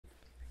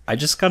I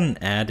just got an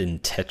ad in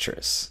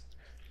Tetris,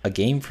 a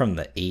game from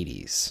the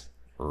 80s.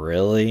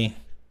 Really?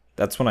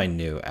 That's when I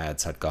knew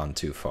ads had gone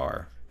too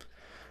far.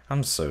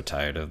 I'm so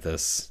tired of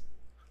this.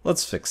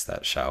 Let's fix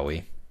that, shall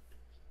we?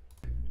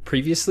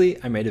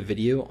 Previously, I made a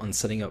video on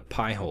setting up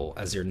Pi-hole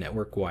as your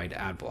network-wide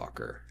ad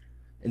blocker,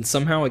 and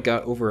somehow it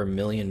got over 1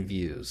 million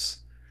views.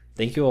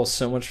 Thank you all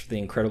so much for the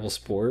incredible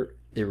support.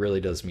 It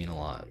really does mean a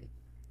lot.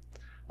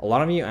 A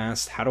lot of you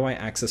asked, how do I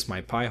access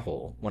my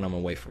Pi-hole when I'm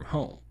away from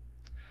home?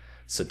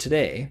 So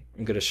today,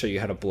 I'm going to show you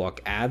how to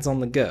block ads on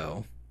the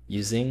go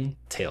using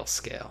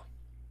Tailscale.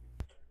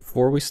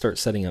 Before we start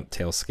setting up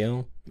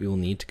Tailscale, we will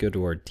need to go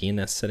to our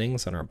DNS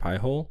settings on our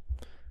Pi-hole,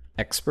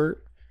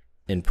 Expert,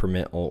 and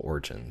Permit All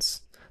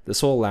Origins.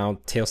 This will allow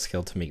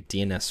Tailscale to make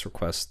DNS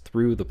requests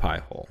through the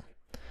Pi-hole.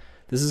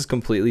 This is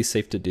completely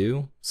safe to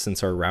do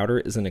since our router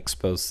isn't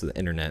exposed to the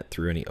internet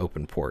through any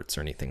open ports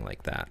or anything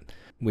like that.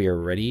 We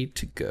are ready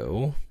to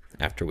go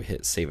after we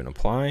hit save and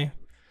apply.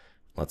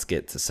 Let's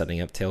get to setting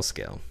up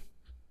Tailscale.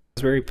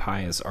 Raspberry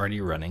Pi is already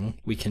running.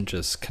 We can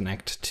just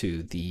connect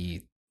to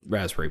the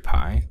Raspberry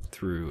Pi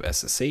through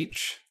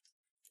SSH.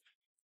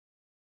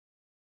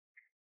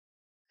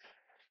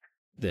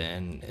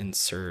 Then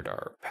insert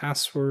our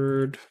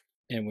password,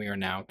 and we are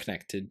now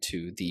connected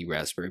to the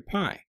Raspberry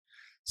Pi.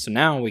 So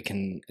now we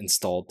can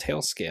install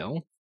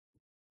Tailscale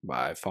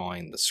by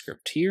following the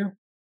script here.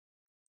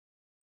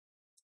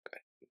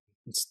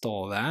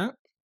 Install that.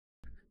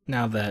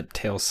 Now that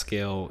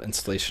Tailscale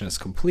installation is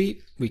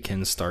complete, we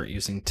can start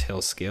using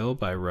Tailscale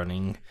by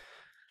running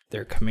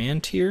their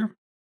command here.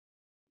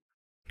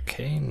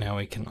 Okay, now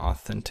we can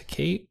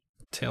authenticate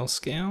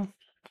Tailscale.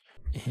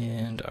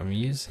 And I'm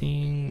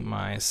using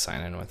my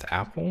sign-in with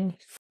Apple.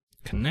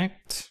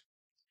 Connect.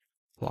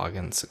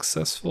 Login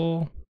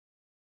successful.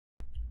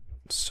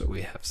 So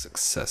we have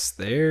success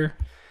there.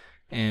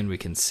 And we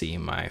can see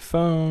my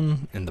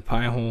phone and the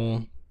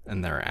Pi-hole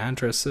and their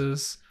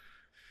addresses.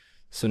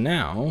 So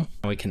now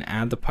we can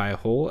add the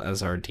Pi-hole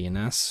as our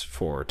DNS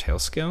for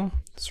Tailscale.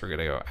 So we're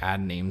gonna go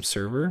add name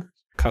server,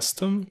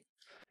 custom,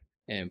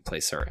 and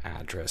place our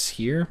address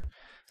here.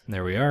 And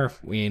there we are.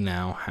 We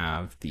now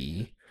have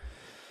the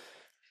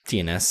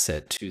DNS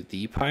set to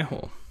the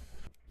Pi-hole.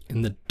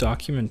 And the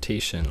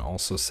documentation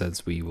also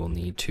says we will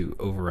need to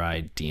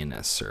override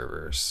DNS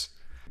servers.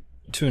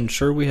 To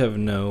ensure we have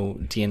no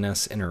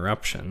DNS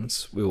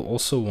interruptions, we will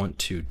also want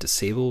to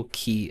disable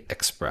key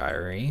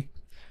expiry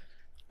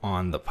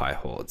on the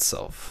Pi-hole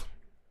itself.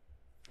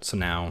 So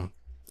now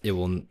it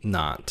will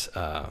not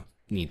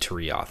need to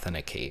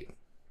re-authenticate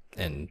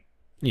and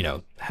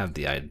have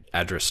the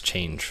address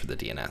change for the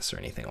DNS or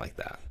anything like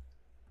that.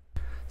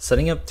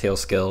 Setting up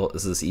Tailscale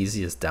is as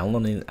easy as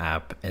downloading the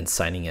app and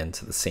signing in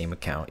to the same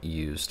account you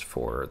used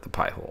for the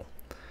Pi-hole.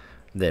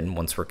 Then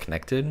once we're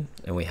connected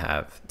and we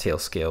have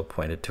Tailscale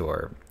pointed to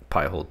our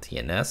Pi-hole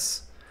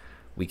DNS,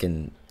 we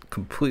can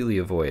completely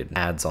avoid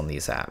ads on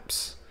these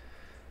apps.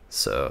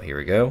 So here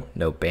we go,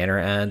 no banner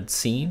ad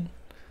seen,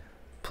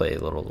 play a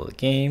little of the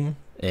game,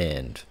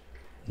 and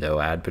no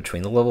ad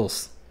between the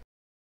levels.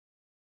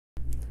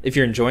 If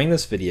you're enjoying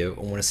this video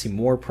and want to see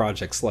more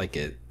projects like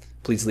it,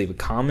 please leave a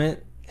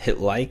comment, hit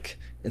like,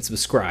 and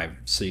subscribe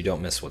so you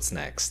don't miss what's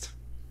next.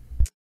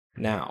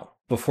 Now,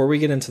 before we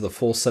get into the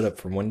full setup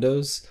for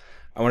Windows,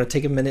 I want to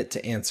take a minute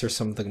to answer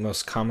some of the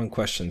most common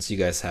questions you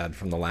guys had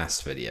from the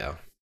last video.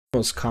 The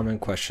most common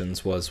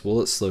questions was,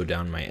 will it slow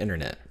down my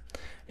internet?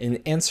 And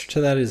the answer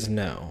to that is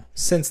no.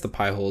 Since the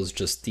Pi-hole is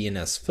just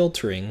DNS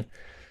filtering,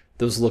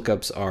 those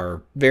lookups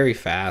are very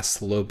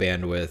fast, low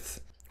bandwidth.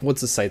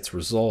 Once the site's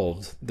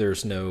resolved,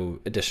 there's no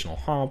additional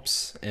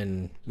hops,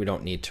 and we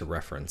don't need to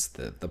reference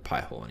the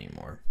Pi-hole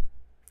anymore.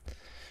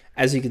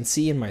 As you can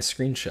see in my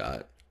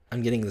screenshot,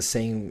 I'm getting the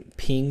same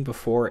ping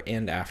before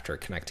and after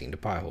connecting to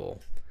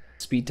Pi-hole.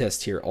 Speed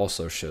test here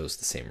also shows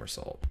the same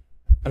result.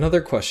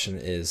 Another question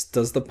is,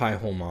 does the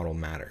Pi-hole model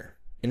matter?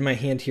 In my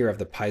hand here I have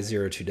the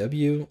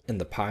Pi02W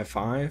and the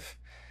Pi5,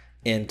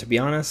 and to be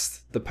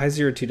honest, the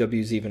Pi02W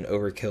is even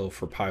overkill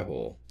for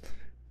Pi-hole.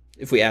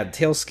 If we add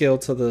Tailscale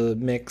to the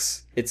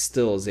mix, it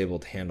still is able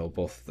to handle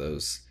both of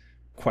those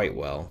quite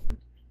well.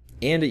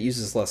 And it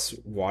uses less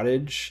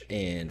wattage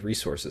and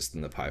resources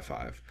than the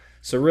Pi5.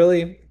 So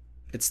really,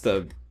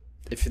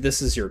 if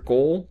this is your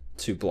goal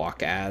to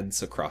block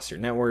ads across your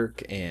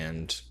network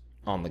and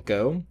on the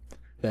go,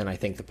 then I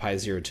think the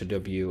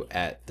Pi02W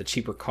at the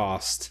cheaper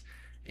cost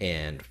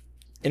and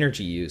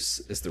energy use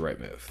is the right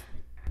move.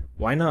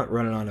 Why not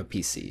run it on a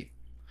PC?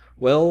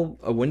 Well,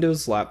 a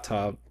Windows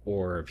laptop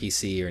or a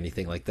PC or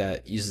anything like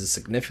that uses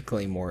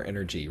significantly more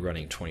energy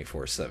running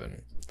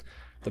 24/7.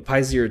 The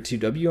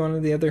Pi02W,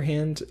 on the other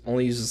hand,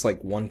 only uses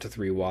like 1 to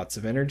 3 watts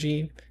of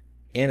energy,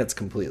 and it's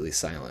completely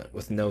silent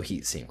with no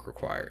heatsink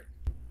required.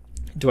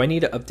 Do I need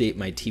to update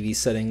my TV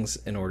settings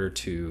in order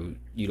to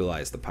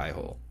utilize the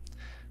Pi-hole?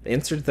 The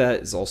answer to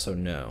that is also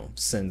no,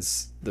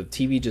 since the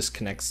TV just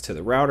connects to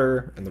the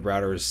router and the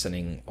router is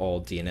sending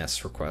all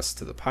DNS requests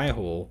to the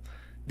Pi-hole,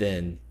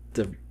 then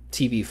the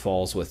TV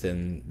falls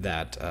within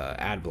that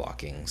ad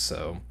blocking,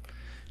 so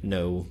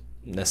no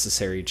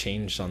necessary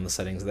change on the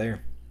settings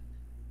there.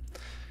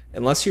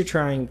 Unless you're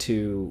trying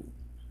to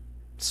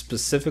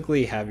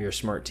specifically have your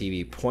smart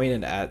TV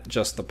pointed at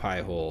just the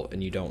Pi-hole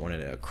and you don't want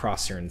it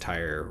across your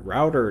entire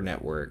router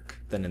network,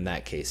 then in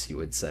that case you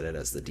would set it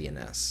as the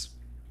DNS.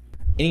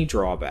 Any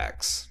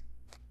drawbacks?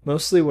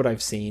 Mostly what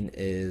I've seen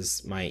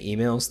is my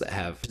emails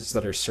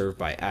that are served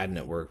by ad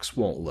networks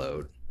won't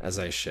load, as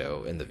I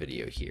show in the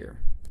video here.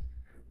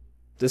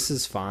 This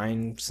is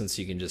fine since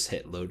you can just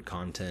hit load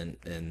content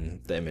and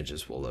the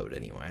images will load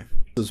anyway.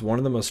 This is one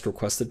of the most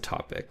requested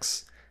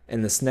topics.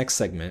 In this next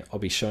segment, I'll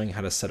be showing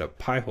how to set up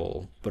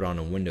Pi-hole, but on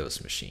a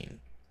Windows machine.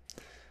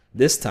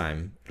 This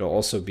time, it'll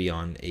also be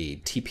on a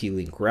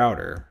TP-Link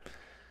router,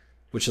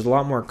 which is a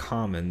lot more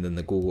common than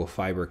the Google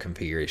Fiber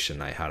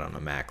configuration I had on a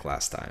Mac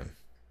last time.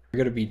 We're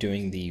going to be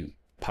doing the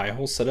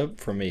Pi-hole setup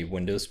from a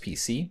Windows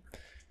PC. It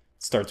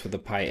starts with the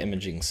Pi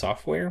imaging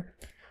software,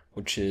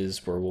 which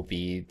is where we'll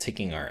be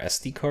taking our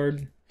SD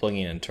card,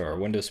 plugging it into our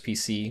Windows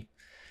PC,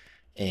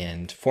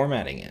 and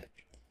formatting it.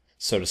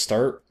 So to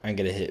start, I'm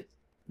going to hit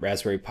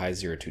Raspberry Pi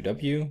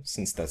 02W,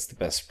 since that's the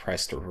best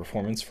price to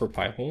performance for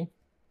Pi-hole,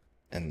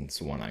 and it's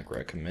the one I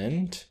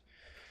recommend.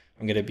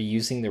 I'm going to be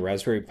using the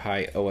Raspberry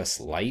Pi OS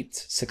Lite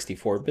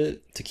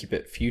 64-bit to keep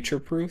it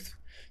future-proof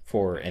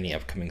for any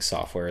upcoming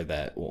software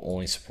that will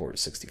only support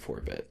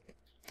 64-bit.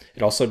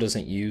 It also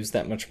doesn't use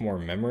that much more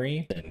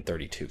memory than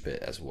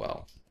 32-bit as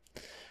well.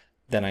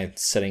 Then I'm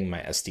setting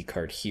my SD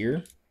card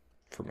here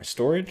for my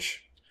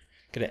storage.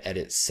 I'm going to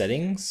edit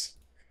settings,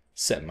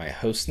 set my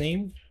host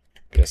name.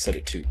 I'm going to set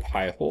it to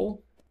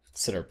Pi-hole,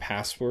 set our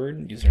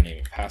password, username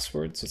and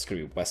password, so it's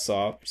going to be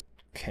Westsops.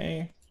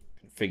 Okay,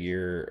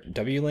 configure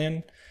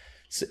WLAN.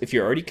 So if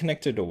you're already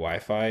connected to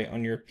Wi-Fi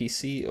on your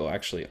PC, it'll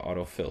actually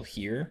autofill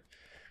here.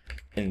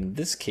 In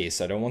this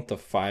case, I don't want the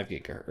 5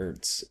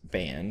 gigahertz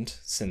band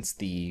since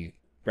the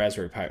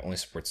Raspberry Pi only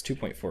supports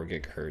 2.4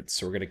 gigahertz,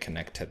 so we're going to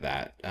connect to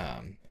that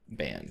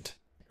band.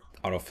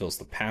 Autofills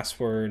the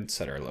password,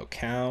 set our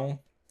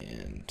locale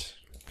and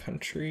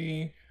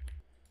country.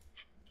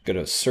 Go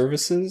to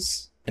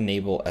services,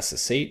 enable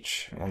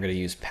SSH, and we're going to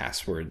use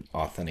password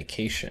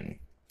authentication.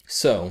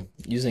 So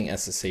using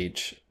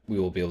SSH, we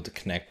will be able to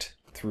connect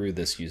through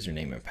this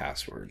username and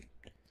password.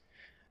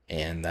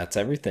 And that's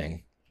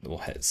everything. We'll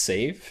hit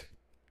save.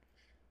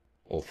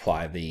 We'll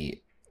apply the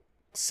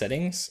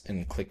settings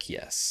and click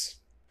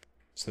yes.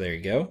 So there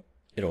you go.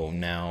 It'll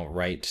now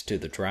write to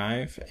the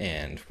drive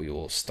and we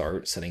will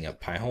start setting up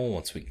Pi-hole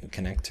once we can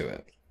connect to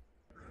it.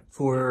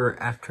 For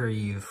after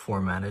you've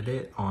formatted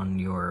it on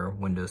your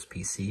Windows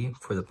PC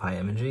for the Pi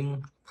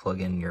imaging,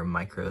 plug in your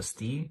micro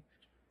SD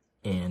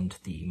and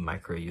the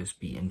micro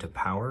USB into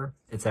power.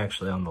 It's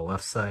actually on the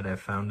left side, I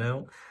found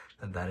out.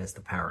 That is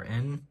the power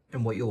in.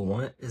 And what you'll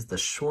want is the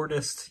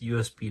shortest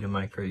USB to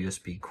micro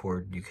USB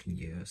cord you can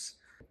use.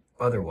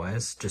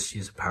 Otherwise, just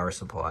use a power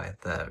supply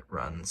that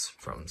runs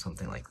from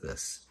something like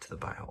this to the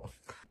Pi-hole.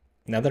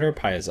 Now that our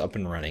Pi is up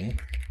and running,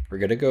 we're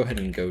going to go ahead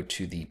and go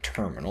to the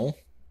terminal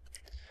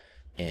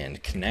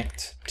and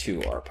connect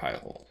to our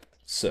Pi-hole.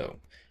 So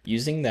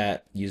using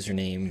that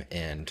username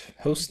and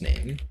host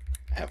name,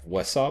 I have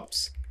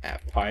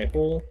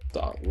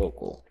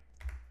westsops@pi-hole.local.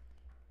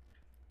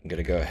 I'm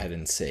going to go ahead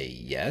and say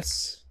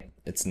yes.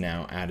 It's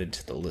now added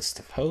to the list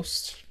of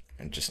hosts.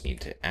 I just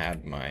need to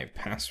add my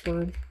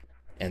password.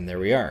 And there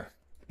we are.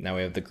 Now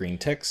we have the green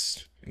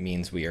text. It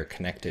means we are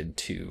connected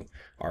to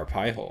our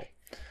Pi-hole.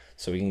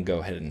 So we can go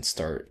ahead and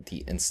start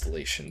the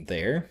installation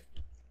there.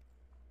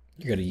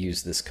 You're going to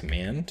use this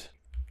command.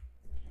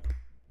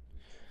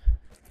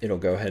 It'll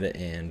go ahead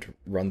and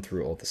run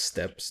through all the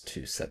steps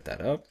to set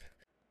that up.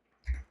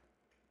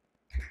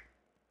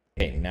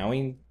 Okay, now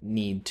we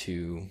need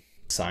to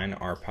assign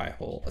our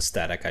Pi-hole a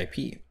static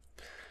IP.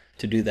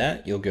 To do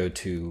that, you'll go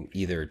to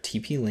either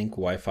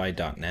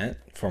tplinkwifi.net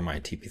for my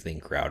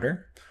TP-Link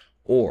router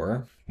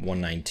or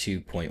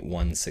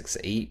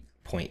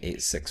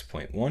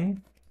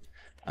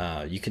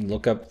 192.168.86.1. You can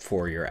look up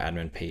for your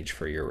admin page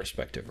for your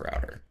respective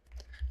router.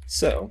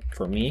 So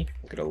for me,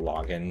 I'm going to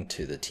log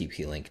into the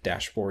TP-Link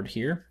dashboard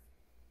here.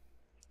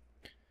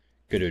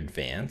 Go to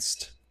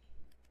Advanced,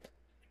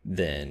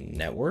 then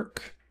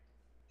Network,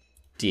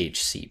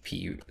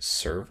 DHCP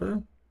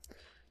Server,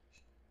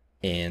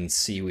 and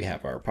see we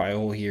have our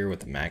Pi-hole here with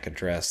the MAC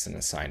address and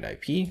assigned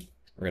IP.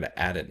 We're going to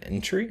add an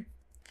entry,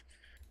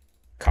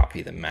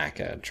 copy the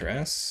MAC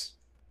address,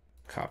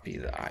 copy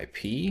the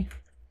IP,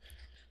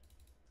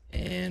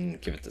 and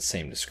give it the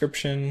same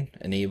description,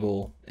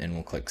 enable, and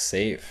we'll click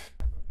Save.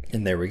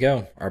 And there we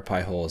go. Our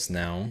Pi-hole is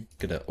now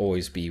going to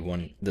always be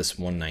this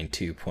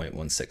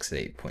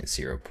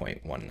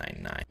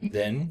 192.168.0.199.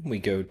 Then we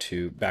go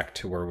back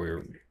to where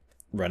we're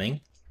running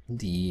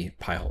the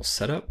Pi-hole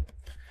setup,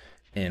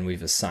 and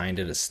we've assigned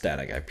it a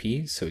static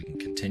IP, so we can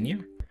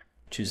continue.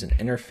 Choose an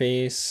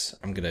interface.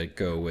 I'm going to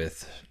go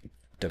with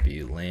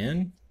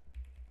WLAN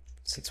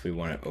since we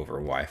want it over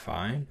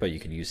Wi-Fi, but you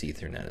can use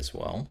Ethernet as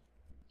well.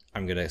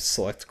 I'm going to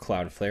select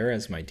Cloudflare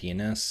as my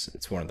DNS.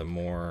 It's one of the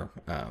more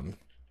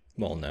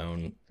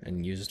well-known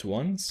and used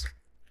ones.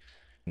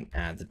 And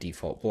add the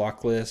default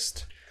block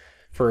list.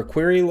 For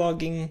query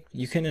logging,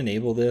 you can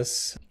enable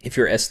this. If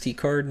your SD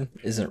card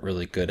isn't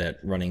really good at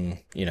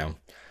running,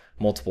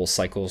 multiple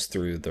cycles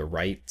through the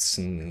writes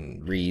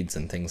and reads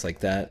and things like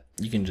that,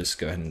 you can just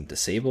go ahead and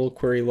disable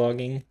query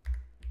logging.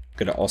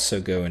 Going to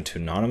also go into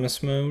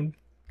anonymous mode.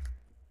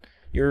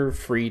 You're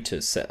free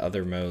to set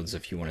other modes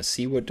if you want to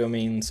see what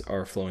domains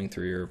are flowing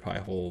through your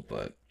Pi-hole,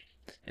 but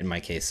in my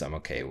case, I'm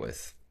okay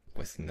with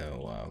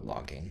no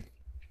logging.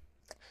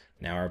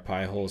 Now our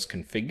Pi-hole is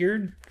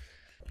configured.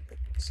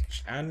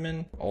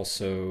 Admin.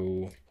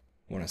 Also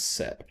want to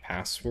set a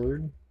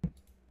password.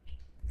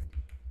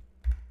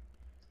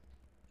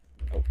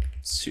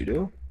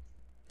 Sudo.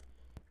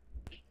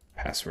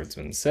 Password's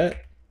been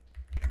set.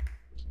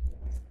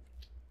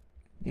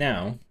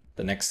 Now,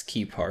 the next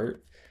key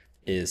part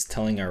is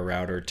telling our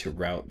router to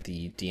route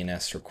the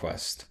DNS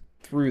request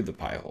through the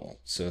Pi-hole.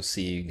 So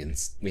see,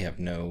 we have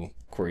no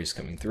queries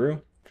coming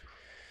through.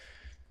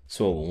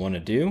 So what we'll want to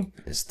do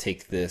is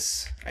take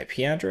this IP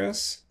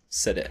address,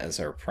 set it as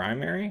our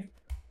primary,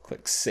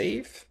 click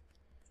save,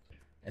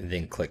 and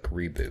then click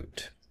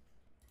reboot.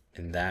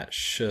 And that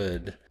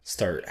should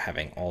start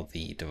having all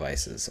the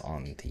devices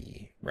on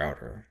the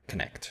router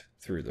connect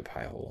through the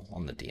Pi-hole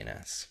on the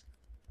DNS.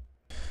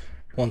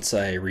 Once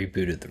I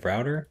rebooted the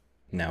router,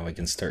 now we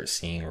can start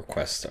seeing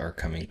requests are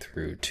coming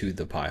through to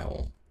the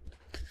Pi-hole.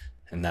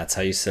 And that's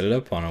how you set it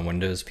up on a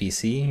Windows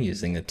PC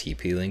using a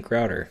TP-Link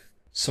router.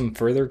 Some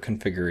further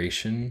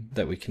configuration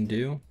that we can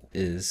do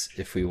is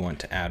if we want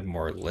to add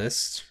more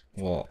lists,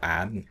 we'll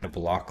add a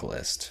block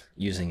list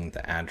using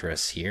the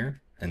address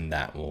here, and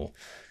that will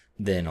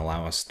then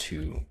allow us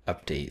to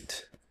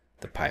update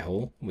the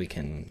Pi-hole. We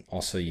can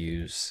also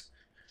use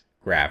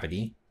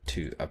Gravity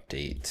to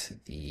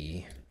update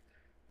the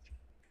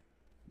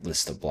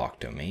list of block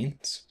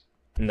domains.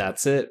 And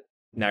that's it.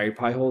 Now your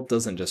Pi-hole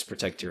doesn't just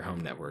protect your home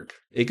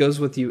network. It goes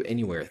with you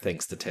anywhere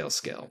thanks to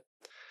Tailscale.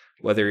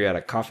 Whether you're at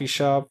a coffee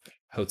shop,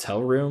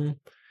 hotel room,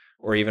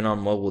 or even on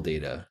mobile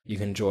data, you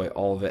can enjoy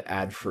all of it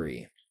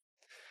ad-free.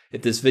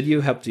 If this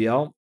video helped you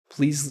out,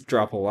 please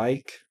drop a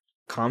like,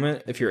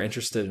 comment if you're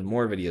interested in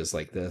more videos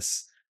like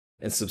this,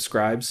 and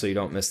subscribe so you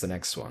don't miss the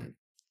next one.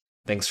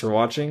 Thanks for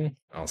watching.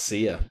 I'll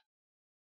see ya.